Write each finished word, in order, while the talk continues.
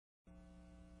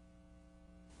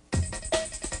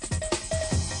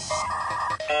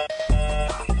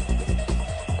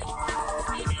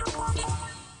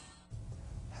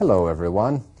Hello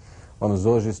everyone! Vamos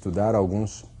hoje estudar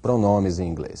alguns pronomes em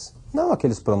inglês. Não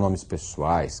aqueles pronomes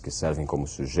pessoais que servem como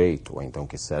sujeito ou então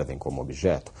que servem como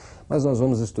objeto, mas nós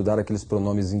vamos estudar aqueles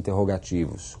pronomes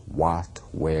interrogativos. What,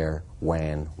 where,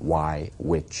 when, why,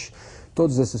 which.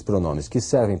 Todos esses pronomes que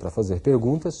servem para fazer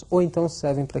perguntas ou então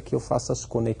servem para que eu faça as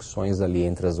conexões ali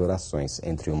entre as orações.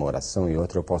 Entre uma oração e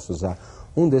outra eu posso usar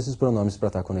um desses pronomes para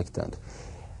estar conectando.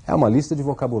 É uma lista de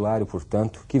vocabulário,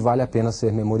 portanto, que vale a pena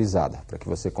ser memorizada, para que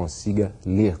você consiga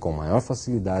ler com maior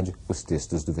facilidade os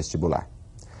textos do vestibular.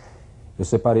 Eu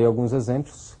separei alguns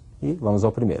exemplos e vamos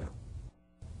ao primeiro.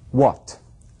 What?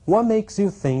 What makes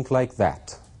you think like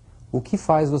that? O que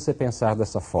faz você pensar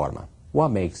dessa forma?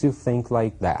 What makes you think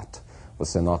like that?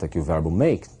 Você nota que o verbo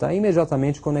make está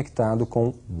imediatamente conectado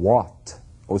com what,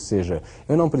 ou seja,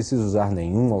 eu não preciso usar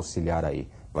nenhum auxiliar aí.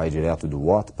 Vai direto do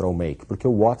what para o make, porque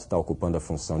o what está ocupando a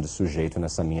função de sujeito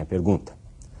nessa minha pergunta.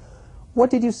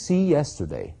 What did you see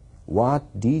yesterday? What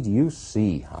did you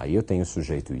see? Aí eu tenho o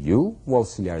sujeito you, o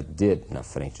auxiliar did na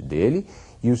frente dele,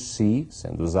 e o see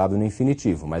sendo usado no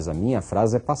infinitivo, mas a minha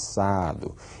frase é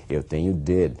passado. Eu tenho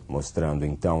did, mostrando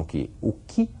então que o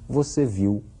que você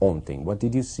viu ontem. What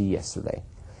did you see yesterday?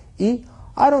 E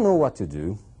I don't know what to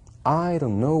do. I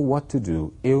don't know what to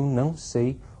do. Eu não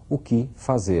sei o que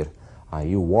fazer.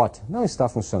 Aí o what não está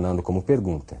funcionando como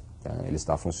pergunta, tá? Ele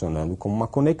está funcionando como uma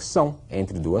conexão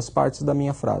entre duas partes da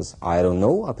minha frase. I don't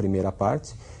know, a primeira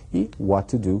parte, e what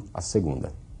to do, a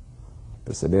segunda.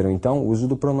 Perceberam então o uso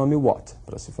do pronome what,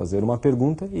 para se fazer uma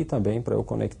pergunta e também para eu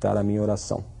conectar a minha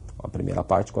oração. A primeira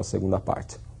parte com a segunda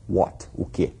parte. What, o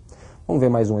que. Vamos ver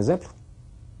mais um exemplo?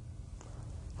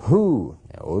 Who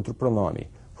é outro pronome.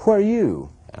 Who are you?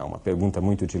 É uma pergunta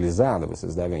muito utilizada,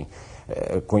 vocês devem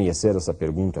conhecer essa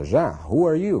pergunta já. Who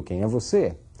are you? Quem é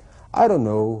você? I don't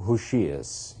know who she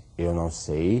is. Eu não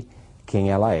sei quem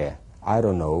ela é. I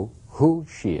don't know who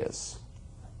she is.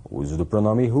 O uso do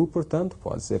pronome who, portanto,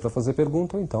 pode ser para fazer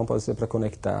pergunta ou então pode ser para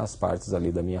conectar as partes ali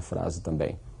da minha frase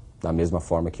também. Da mesma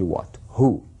forma que what.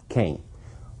 Who, quem.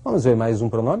 Vamos ver mais um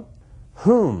pronome?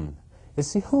 Whom.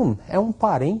 Esse whom é um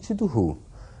parente do who.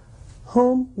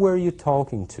 Whom were you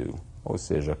talking to? Ou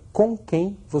seja, com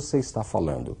quem você está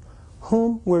falando.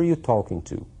 Whom were you talking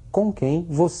to? Com quem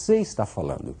você está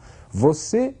falando.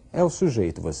 Você é o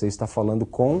sujeito, você está falando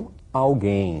com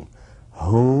alguém.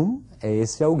 Whom é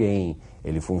esse alguém.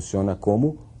 Ele funciona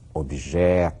como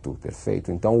objeto,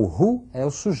 perfeito? Então o who é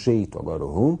o sujeito, agora o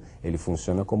whom ele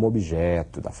funciona como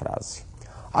objeto da frase.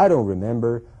 I don't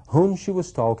remember whom she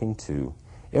was talking to.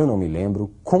 Eu não me lembro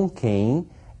com quem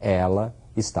ela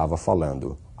estava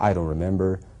falando. I don't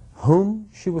remember whom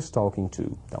she was talking to.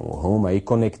 Então, o whom aí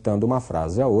conectando uma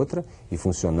frase à outra e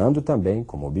funcionando também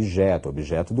como objeto,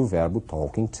 objeto do verbo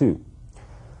talking to.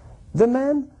 The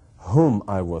man whom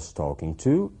I was talking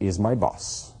to is my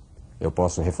boss. Eu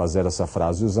posso refazer essa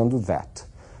frase usando that.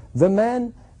 The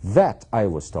man that I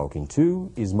was talking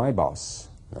to is my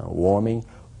boss. O homem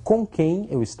com quem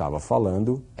eu estava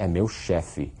falando é meu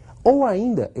chefe. Ou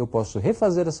ainda, eu posso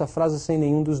refazer essa frase sem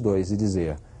nenhum dos dois e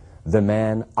dizer The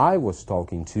man I was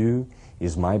talking to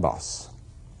is my boss.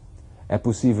 É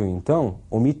possível, então,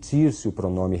 omitir-se o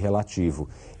pronome relativo.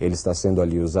 Ele está sendo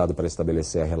ali usado para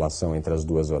estabelecer a relação entre as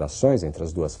duas orações, entre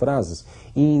as duas frases,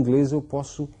 e em inglês eu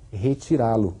posso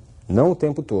retirá-lo. Não o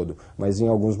tempo todo, mas em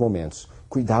alguns momentos.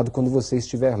 Cuidado quando você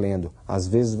estiver lendo. Às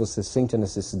vezes você sente a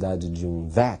necessidade de um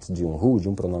that, de um who, de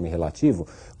um pronome relativo.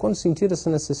 Quando sentir essa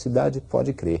necessidade,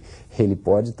 pode crer. Ele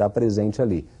pode estar presente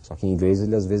ali. Só que em inglês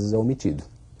ele às vezes é omitido.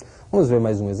 Vamos ver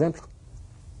mais um exemplo?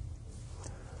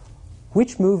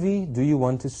 Which movie do you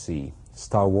want to see?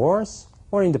 Star Wars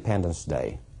or Independence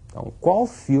Day? Então, qual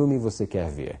filme você quer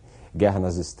ver? Guerra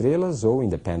nas Estrelas ou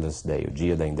Independence Day, o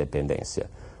Dia da Independência?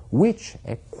 Which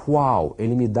é qual?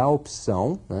 Ele me dá a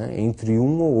opção, né, entre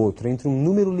um ou outro, entre um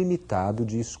número limitado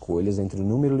de escolhas, entre um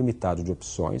número limitado de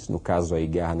opções, no caso aí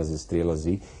Guerra nas Estrelas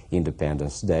e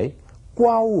Independence Day.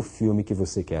 Qual o filme que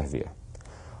você quer ver?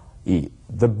 E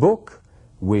the book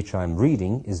which I'm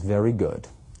reading is very good.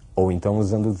 Ou então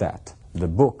usando that. The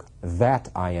book that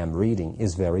I am reading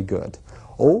is very good.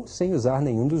 Ou sem usar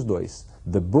nenhum dos dois.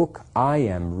 The book I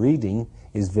am reading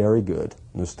is very good.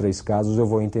 Nos três casos eu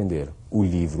vou entender. O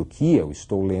livro que eu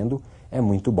estou lendo é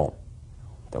muito bom.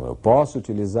 Então eu posso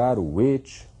utilizar o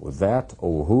which, o that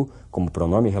ou o who como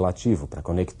pronome relativo para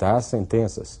conectar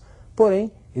sentenças.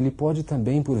 Porém, ele pode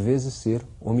também, por vezes, ser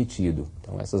omitido.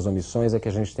 Então, essas omissões é que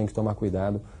a gente tem que tomar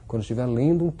cuidado quando estiver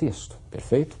lendo um texto,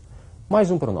 perfeito? Mais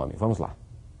um pronome, vamos lá.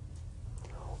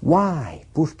 Why?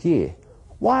 Por quê?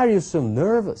 Why are you so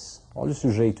nervous? Olha o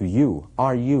sujeito you.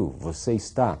 Are you? Você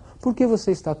está. Por que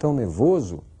você está tão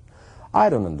nervoso? I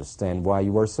don't understand why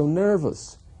you are so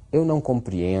nervous. eu não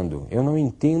compreendo, eu não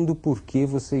entendo por que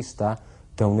você está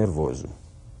tão nervoso.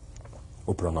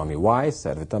 O pronome why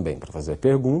serve também para fazer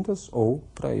perguntas ou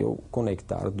para eu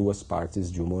conectar duas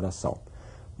partes de uma oração.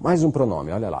 Mais um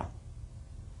pronome, olha lá.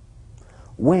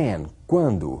 When,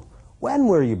 quando. When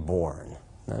were you born?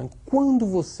 Né? Quando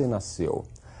você nasceu?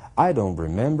 I don't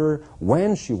remember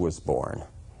when she was born.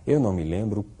 Eu não me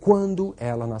lembro quando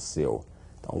ela nasceu.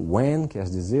 Então, when quer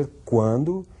dizer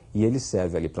quando, e ele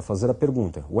serve ali para fazer a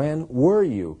pergunta. When were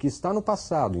you? Que está no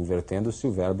passado, invertendo-se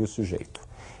o verbo e o sujeito.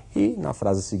 E na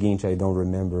frase seguinte, I don't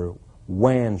remember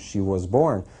when she was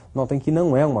born, notem que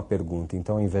não é uma pergunta.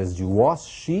 Então, ao invés de was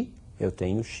she, eu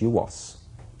tenho she was.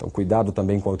 Então, cuidado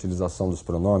também com a utilização dos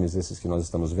pronomes, esses que nós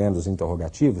estamos vendo, os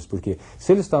interrogativos, porque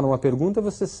se ele está numa pergunta,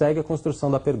 você segue a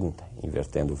construção da pergunta,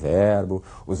 invertendo o verbo,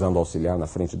 usando o auxiliar na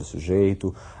frente do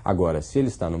sujeito. Agora, se ele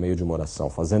está no meio de uma oração,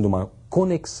 fazendo uma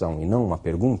conexão e não uma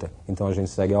pergunta, então a gente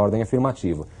segue a ordem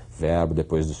afirmativa. Verbo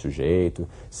depois do sujeito,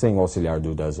 sem o auxiliar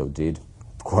do does ou did,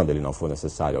 quando ele não for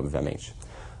necessário, obviamente.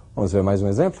 Vamos ver mais um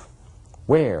exemplo?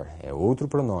 Where é outro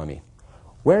pronome.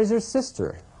 Where's your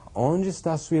sister? Onde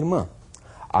está a sua irmã?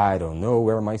 I don't know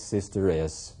where my sister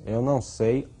is. Eu não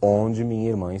sei onde minha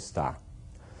irmã está.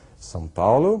 São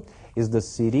Paulo is the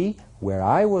city where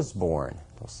I was born.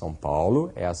 Então, São Paulo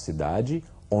é a cidade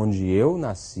onde eu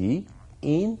nasci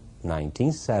in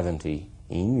 1970,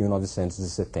 em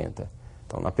 1970.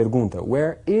 Então, na pergunta,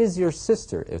 where is your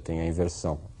sister? Eu tenho a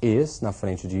inversão is na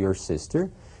frente de your sister,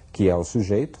 que é o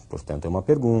sujeito, portanto é uma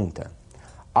pergunta.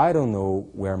 I don't know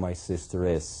where my sister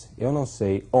is. Eu não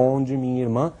sei onde minha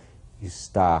irmã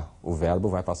está. O verbo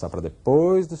vai passar para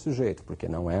depois do sujeito, porque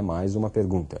não é mais uma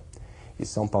pergunta. E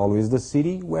São Paulo is the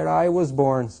city where I was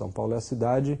born. São Paulo é a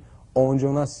cidade onde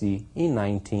eu nasci in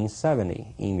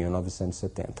 1970, em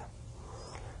 1970.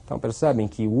 Então percebem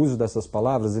que o uso dessas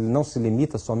palavras ele não se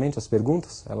limita somente às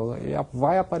perguntas, ela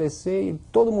vai aparecer em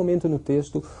todo momento no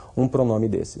texto um pronome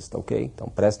desses, tá ok? Então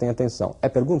prestem atenção. É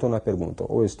pergunta ou não é pergunta?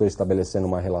 Ou eu estou estabelecendo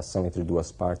uma relação entre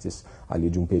duas partes ali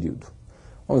de um período?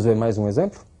 Vamos ver mais um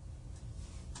exemplo?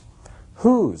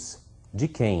 Whose, de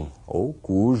quem, ou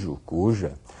cujo,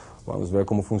 cuja. Vamos ver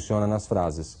como funciona nas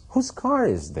frases. Whose car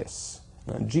is this?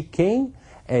 De quem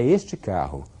é este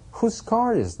carro? Whose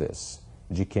car is this?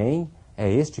 De quem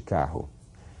é este carro?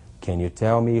 Can you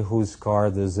tell me whose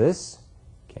car this is?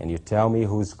 Can you tell me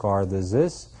whose car this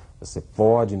is? Você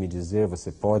pode me dizer,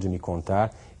 você pode me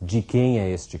contar de quem é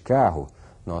este carro?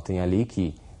 Notem ali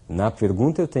que na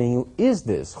pergunta eu tenho is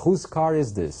this? Whose car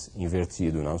is this?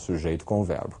 Invertido, não sujeito com o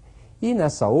verbo. E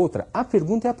nessa outra, a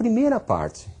pergunta é a primeira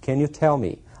parte. Can you tell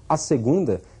me? A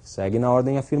segunda segue na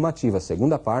ordem afirmativa. A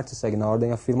segunda parte segue na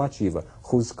ordem afirmativa.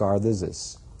 Whose car this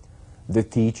is? The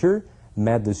teacher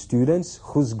met the students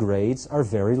whose grades are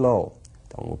very low.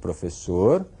 Então, o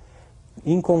professor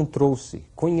encontrou-se,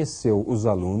 conheceu os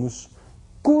alunos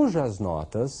cujas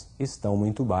notas estão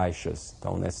muito baixas.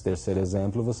 Então, nesse terceiro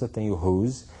exemplo, você tem o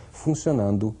whose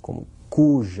funcionando como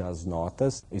cujas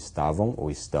notas estavam ou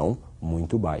estão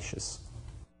muito baixas.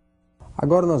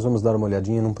 Agora nós vamos dar uma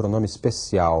olhadinha num pronome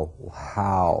especial, o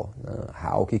how.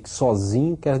 How, que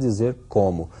sozinho quer dizer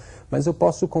como. Mas eu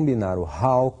posso combinar o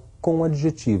how com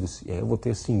adjetivos, e aí eu vou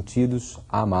ter sentidos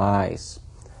a mais.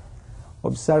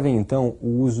 Observem então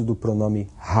o uso do pronome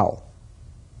how.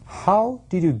 How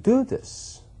did you do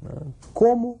this?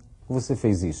 Como você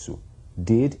fez isso?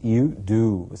 Did you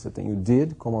do? Você tem o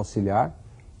did como auxiliar,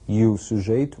 you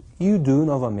sujeito, you do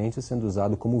novamente sendo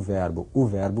usado como verbo, o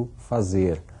verbo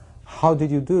fazer. How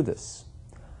did you do this?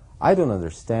 I don't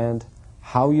understand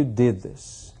how you did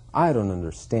this. I don't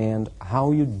understand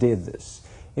how you did this.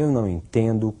 Eu não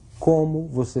entendo como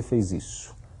você fez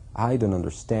isso. I don't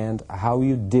understand how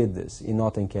you did this. E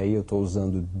notem que aí eu estou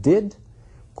usando did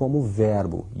como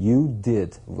verbo. You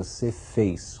did. Você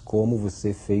fez. Como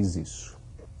você fez isso.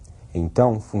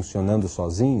 Então, funcionando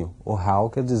sozinho, o how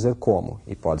quer dizer como.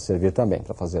 E pode servir também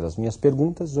para fazer as minhas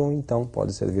perguntas, ou então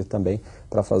pode servir também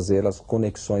para fazer as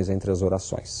conexões entre as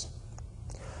orações.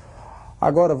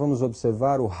 Agora vamos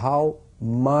observar o how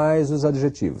mais os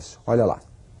adjetivos. Olha lá.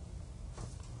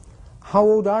 How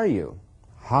old are you?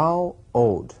 How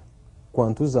old?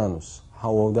 Quantos anos?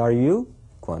 How old are you?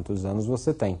 Quantos anos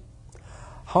você tem?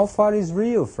 How far is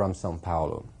Rio from São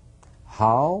Paulo?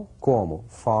 How, como?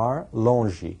 Far,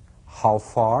 longe. How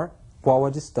far, qual a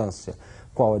distância?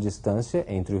 Qual a distância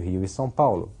entre o Rio e São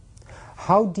Paulo?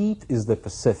 How deep is the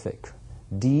Pacific?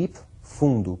 Deep,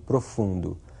 fundo,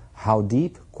 profundo. How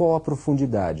deep, qual a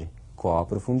profundidade? Qual a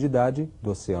profundidade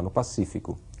do Oceano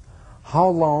Pacífico? How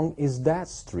long is that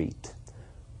street?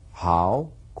 How,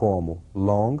 como?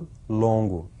 Long,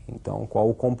 longo. Então, qual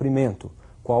o comprimento?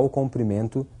 Qual o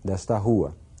comprimento desta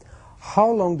rua?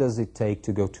 How long does it take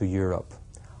to go to Europe?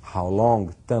 How long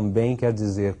também quer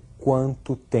dizer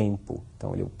quanto tempo.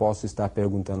 Então, eu posso estar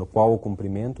perguntando qual o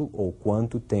comprimento ou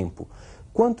quanto tempo.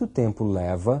 Quanto tempo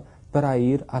leva para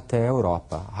ir até a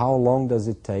Europa? How long does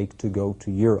it take to go to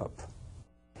Europe?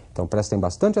 Então, prestem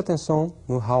bastante atenção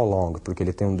no how long, porque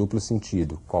ele tem um duplo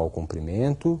sentido. Qual o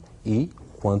comprimento e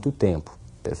quanto tempo.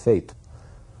 Perfeito?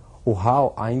 O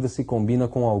how ainda se combina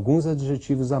com alguns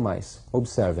adjetivos a mais.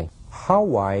 Observem. How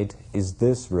wide is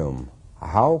this room?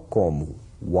 How como?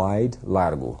 Wide,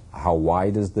 largo. How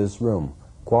wide is this room?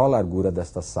 Qual a largura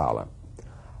desta sala?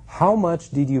 How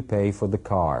much did you pay for the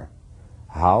car?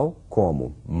 How,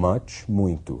 como? Much,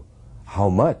 muito. How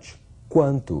much?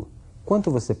 Quanto? Quanto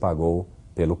você pagou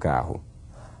pelo carro?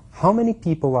 How many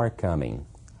people are coming?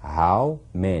 How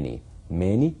many?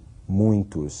 Many,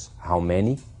 muitos. How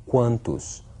many?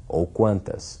 Quantos? Ou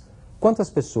quantas? Quantas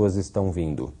pessoas estão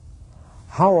vindo?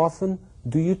 How often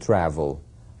do you travel?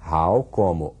 How,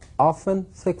 como? Often,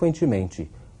 frequentemente.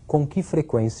 Com que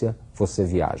frequência você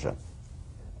viaja?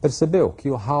 Percebeu que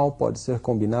o how pode ser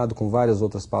combinado com várias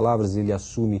outras palavras e ele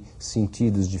assume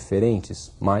sentidos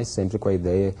diferentes, mas sempre com a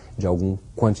ideia de algum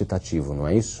quantitativo, não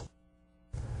é isso?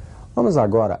 Vamos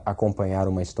agora acompanhar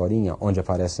uma historinha onde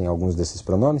aparecem alguns desses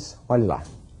pronomes? Olhe lá.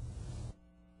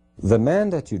 The man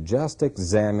that you just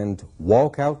examined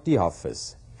walked out the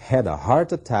office, had a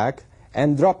heart attack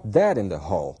and dropped dead in the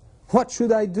hall. What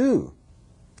should I do?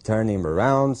 Turn him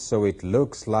around so it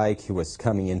looks like he was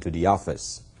coming into the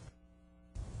office.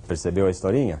 Percebeu a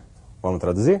historinha? Vamos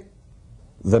traduzir?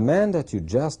 The man that you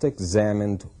just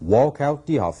examined walked out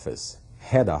the office,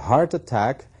 had a heart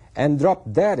attack and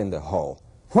dropped dead in the hall.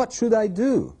 What should I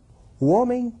do? O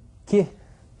homem que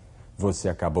você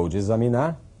acabou de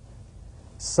examinar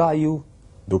saiu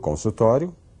do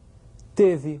consultório,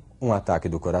 teve um ataque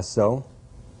do coração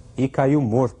e caiu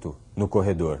morto no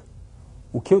corredor.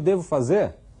 O que eu devo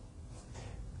fazer?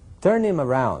 Turn him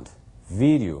around,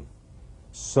 vire-o,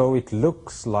 so it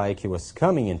looks like he was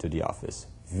coming into the office.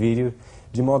 Vire-o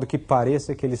de modo que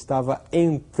pareça que ele estava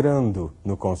entrando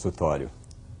no consultório.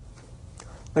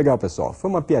 Legal, pessoal. Foi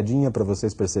uma piadinha para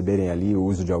vocês perceberem ali o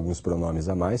uso de alguns pronomes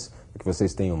a mais, para que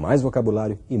vocês tenham mais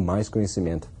vocabulário e mais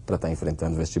conhecimento para estar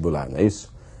enfrentando o vestibular, não é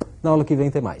isso? Na aula que vem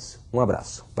tem mais. Um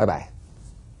abraço. Bye, bye.